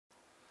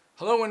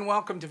Hello and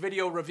welcome to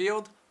Video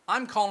Revealed.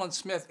 I'm Colin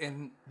Smith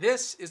and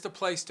this is the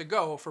place to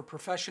go for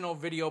professional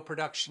video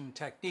production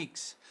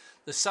techniques.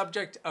 The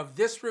subject of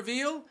this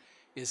reveal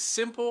is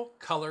simple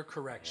color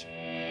correction.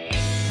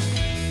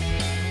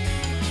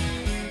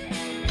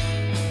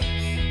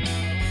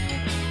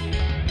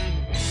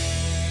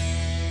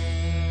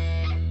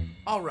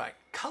 Alright,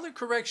 color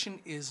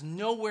correction is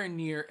nowhere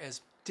near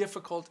as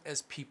difficult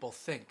as people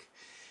think.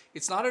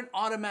 It's not an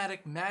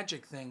automatic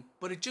magic thing,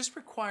 but it just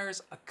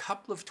requires a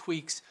couple of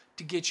tweaks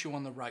to get you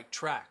on the right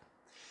track.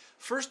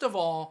 First of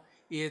all,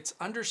 it's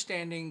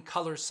understanding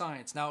color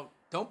science. Now,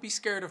 don't be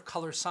scared of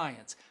color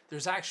science.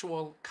 There's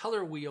actual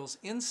color wheels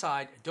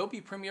inside Adobe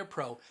Premiere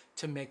Pro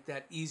to make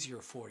that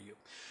easier for you.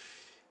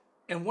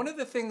 And one of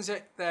the things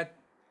that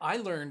I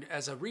learned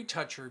as a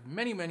retoucher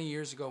many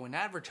years ago in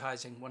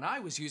advertising when I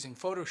was using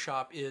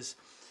Photoshop is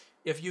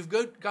if you've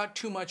got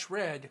too much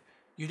red,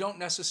 you don't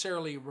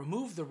necessarily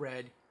remove the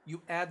red, you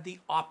add the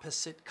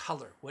opposite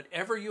color.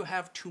 Whatever you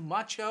have too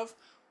much of,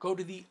 go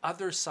to the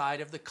other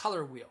side of the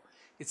color wheel.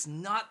 It's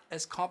not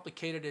as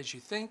complicated as you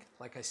think.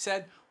 Like I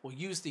said, we'll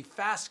use the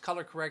fast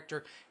color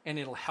corrector and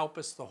it'll help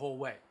us the whole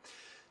way.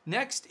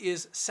 Next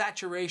is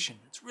saturation.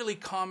 It's really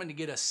common to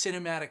get a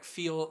cinematic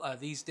feel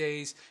these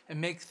days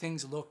and make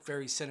things look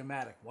very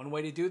cinematic. One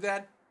way to do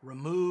that,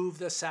 remove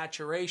the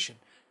saturation.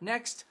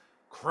 Next,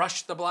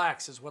 crush the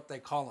blacks is what they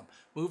call them.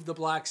 Move the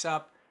blacks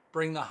up,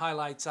 bring the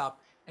highlights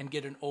up, and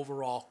get an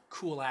overall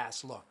cool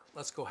ass look.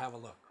 Let's go have a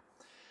look.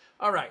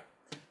 All right,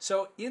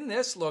 so in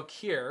this look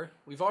here,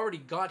 we've already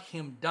got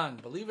him done.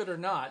 Believe it or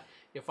not,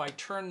 if I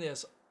turn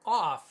this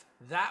off,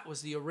 that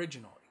was the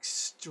original.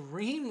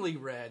 Extremely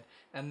red,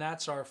 and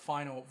that's our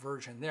final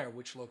version there,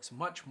 which looks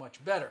much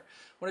better.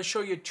 I want to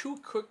show you two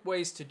quick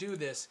ways to do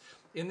this.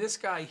 In this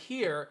guy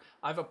here,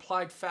 I've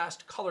applied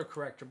fast color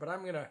corrector, but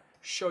I'm going to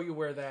show you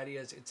where that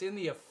is. It's in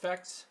the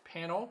effects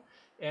panel,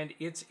 and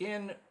it's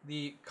in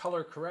the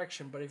color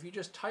correction, but if you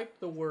just type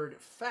the word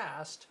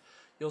fast,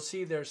 you'll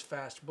see there's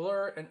fast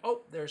blur, and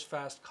oh, there's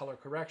fast color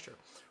corrector.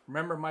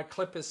 Remember, my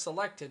clip is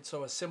selected,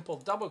 so a simple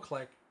double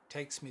click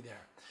takes me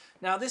there.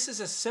 Now, this is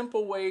a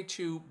simple way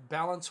to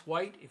balance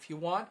white if you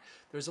want.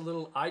 There's a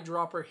little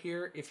eyedropper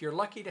here. If you're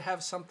lucky to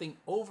have something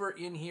over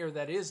in here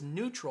that is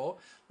neutral,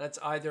 that's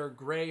either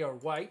gray or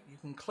white, you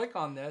can click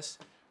on this,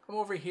 come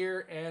over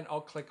here, and I'll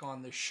click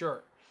on the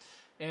shirt.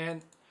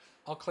 And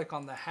I'll click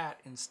on the hat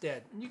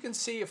instead. And you can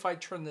see if I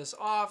turn this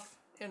off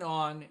and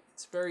on,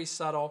 it's very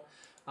subtle,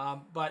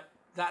 but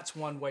that's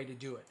one way to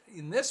do it.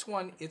 In this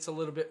one, it's a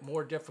little bit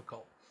more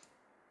difficult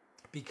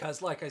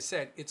because, like I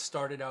said, it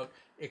started out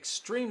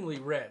extremely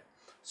red.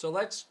 So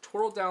let's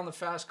twirl down the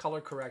fast color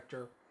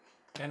corrector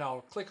and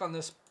I'll click on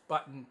this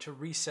button to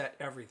reset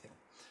everything.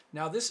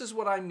 Now, this is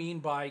what I mean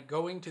by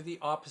going to the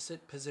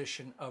opposite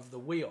position of the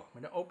wheel.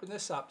 I'm going to open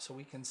this up so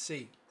we can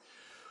see.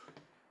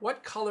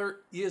 What color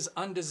is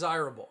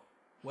undesirable?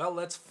 Well,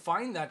 let's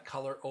find that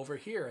color over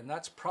here, and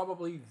that's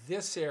probably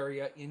this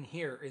area in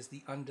here is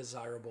the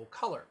undesirable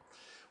color.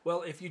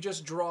 Well, if you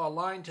just draw a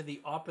line to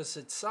the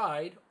opposite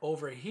side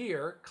over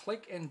here,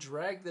 click and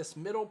drag this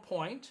middle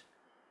point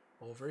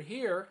over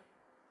here,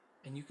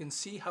 and you can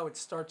see how it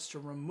starts to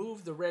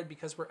remove the red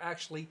because we're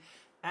actually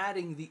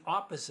adding the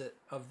opposite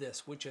of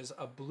this, which is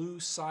a blue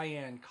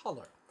cyan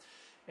color.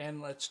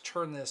 And let's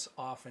turn this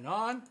off and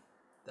on.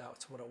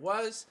 That's what it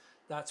was.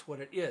 That's what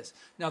it is.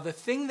 Now, the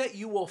thing that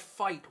you will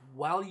fight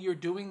while you're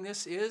doing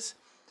this is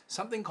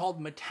something called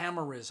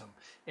metamerism,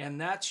 and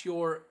that's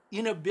your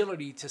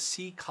inability to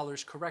see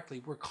colors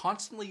correctly. We're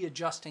constantly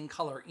adjusting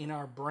color in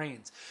our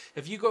brains.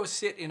 If you go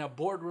sit in a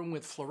boardroom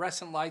with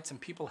fluorescent lights and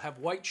people have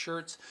white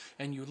shirts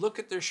and you look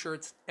at their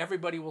shirts,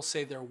 everybody will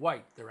say they're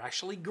white. They're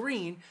actually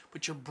green,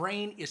 but your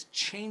brain is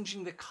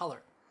changing the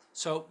color.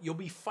 So you'll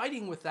be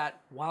fighting with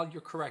that while you're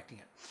correcting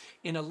it.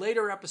 In a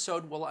later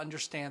episode, we'll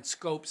understand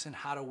scopes and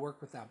how to work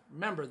with them.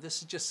 Remember, this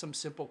is just some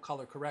simple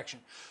color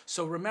correction.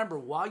 So remember,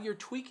 while you're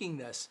tweaking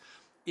this,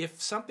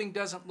 if something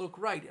doesn't look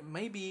right, it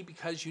may be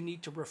because you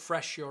need to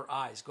refresh your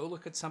eyes. Go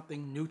look at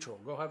something neutral.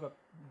 Go have a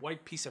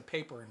white piece of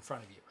paper in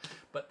front of you.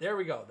 But there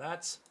we go.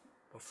 That's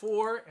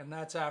before and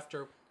that's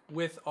after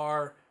with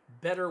our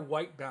better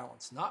white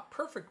balance. Not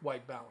perfect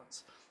white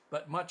balance,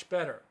 but much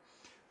better.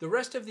 The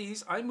rest of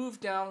these, I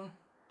moved down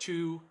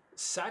to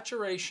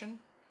saturation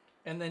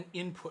and then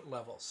input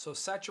levels. So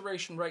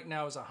saturation right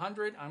now is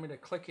 100. I'm going to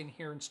click in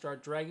here and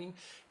start dragging.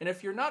 And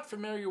if you're not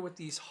familiar with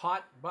these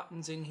hot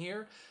buttons in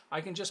here,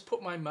 I can just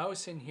put my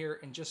mouse in here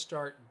and just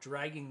start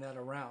dragging that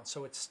around.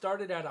 So it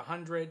started at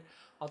 100.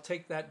 I'll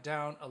take that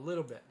down a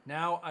little bit.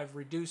 Now I've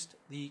reduced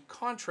the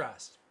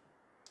contrast.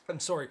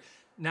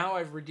 Now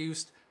I've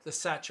reduced the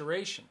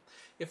saturation.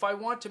 If I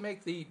want to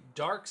make the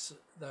darks,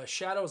 the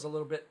shadows a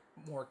little bit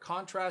more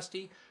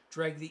contrasty,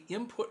 drag the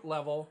input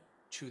level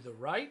to the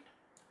right,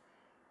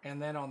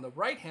 and then on the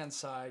right hand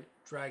side,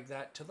 drag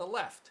that to the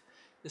left.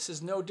 This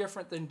is no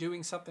different than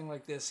doing something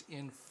like this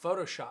in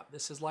Photoshop.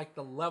 This is like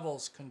the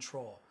levels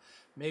control.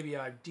 Maybe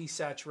I've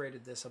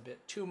desaturated this a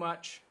bit too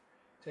much.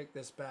 Take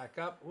this back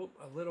up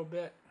a little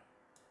bit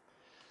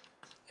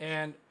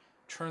and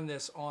turn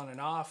this on and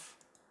off.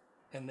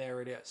 And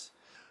there it is.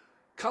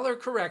 Color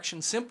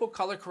correction, simple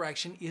color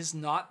correction is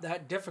not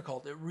that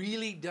difficult. It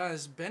really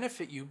does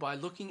benefit you by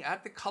looking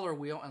at the color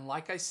wheel, and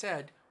like I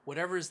said,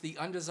 whatever is the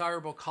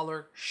undesirable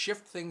color,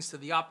 shift things to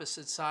the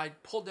opposite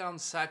side, pull down the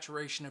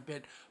saturation a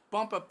bit,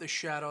 bump up the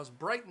shadows,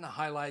 brighten the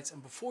highlights,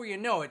 and before you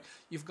know it,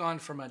 you've gone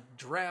from a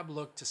drab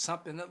look to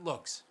something that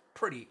looks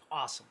pretty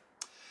awesome.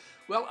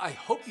 Well, I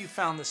hope you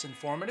found this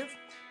informative.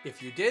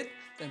 If you did,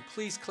 then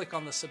please click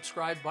on the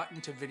subscribe button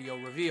to Video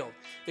Revealed.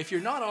 If you're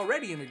not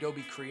already an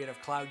Adobe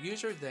Creative Cloud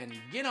user, then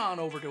get on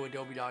over to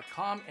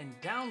adobe.com and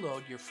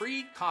download your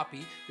free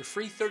copy, your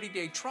free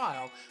 30-day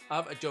trial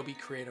of Adobe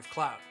Creative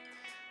Cloud.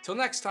 Till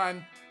next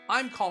time,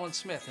 I'm Colin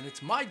Smith, and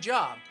it's my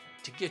job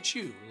to get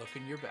you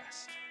looking your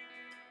best.